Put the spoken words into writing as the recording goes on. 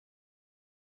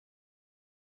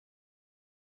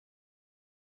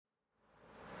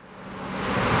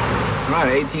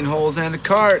right, 18 holes and a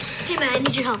cart. Hey, man, I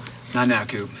need your help. Not now,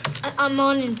 Coop. I'm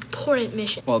on an important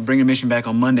mission. Well, bring your mission back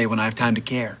on Monday when I have time to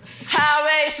care.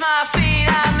 I raise my feet,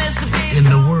 I miss a beat. In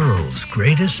the world's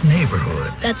greatest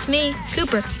neighborhood. That's me,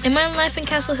 Cooper. And my life in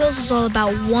Castle Hills is all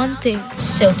about one thing.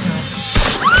 Showtime.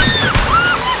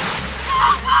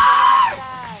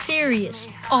 Serious,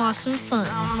 awesome fun.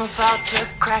 I'm about to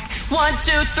crack. 1, 2,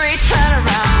 3, turn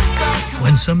around.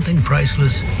 When something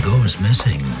priceless goes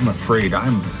missing, I'm afraid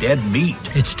I'm dead meat.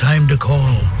 it's time to call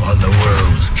on the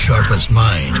world's sharpest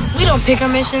mind. We don't pick our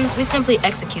missions, we simply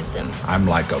execute them. I'm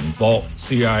like a vault.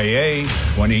 CIA,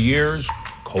 20 years,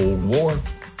 Cold War.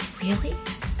 Really?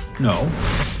 No,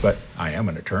 but I am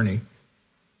an attorney.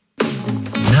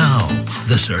 Now,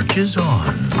 the search is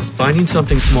on. Finding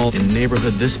something small in a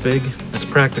neighborhood this big, that's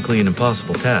practically an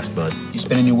impossible task, bud. You're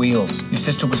spinning your wheels. Your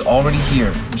sister was already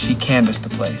here, and she canvassed the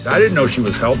place. I didn't know she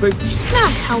was helping.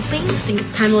 Not helping. I think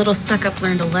it's time a little suck-up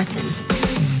learned a lesson.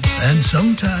 And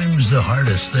sometimes the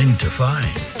hardest thing to find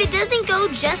If it doesn't go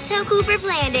just how Cooper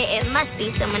planned it, it must be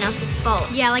someone else's fault.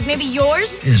 Yeah, like maybe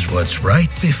yours? is what's right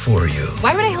before you.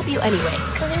 Why would I help you anyway?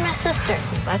 Because you're my sister.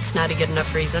 That's not a good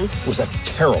enough reason. It was a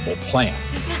terrible plan.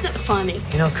 This isn't funny.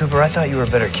 You know, Cooper, I thought you were a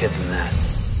better kid than that.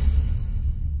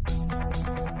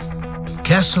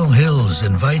 Castle Hills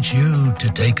invites you to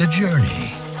take a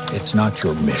journey It's not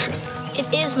your mission. It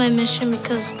is my mission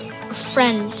because a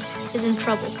friend is in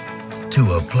trouble. to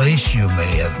a place you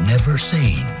may have never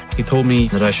seen, He told me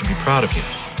that I should be proud of you,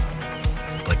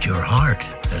 but your heart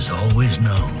has always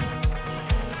known.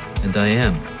 and I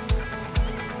am.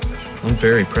 I'm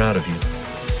very proud of you.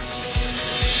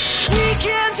 We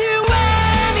can do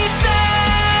anything.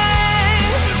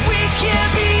 We can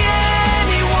be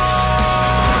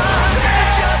anyone.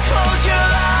 Just close your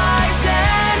eyes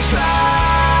and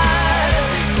try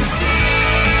to see.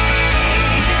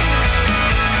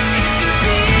 If you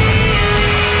believe.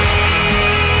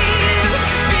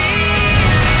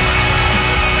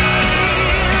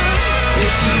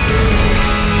 If you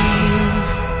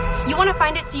believe. You want to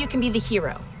find it so you can be the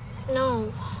hero.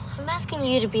 No, I'm asking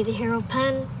you to be the hero,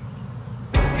 Pen.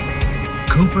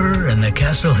 Cooper and the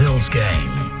Castle Hills Gang.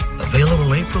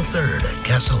 Available April 3rd at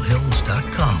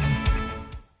castlehills.com.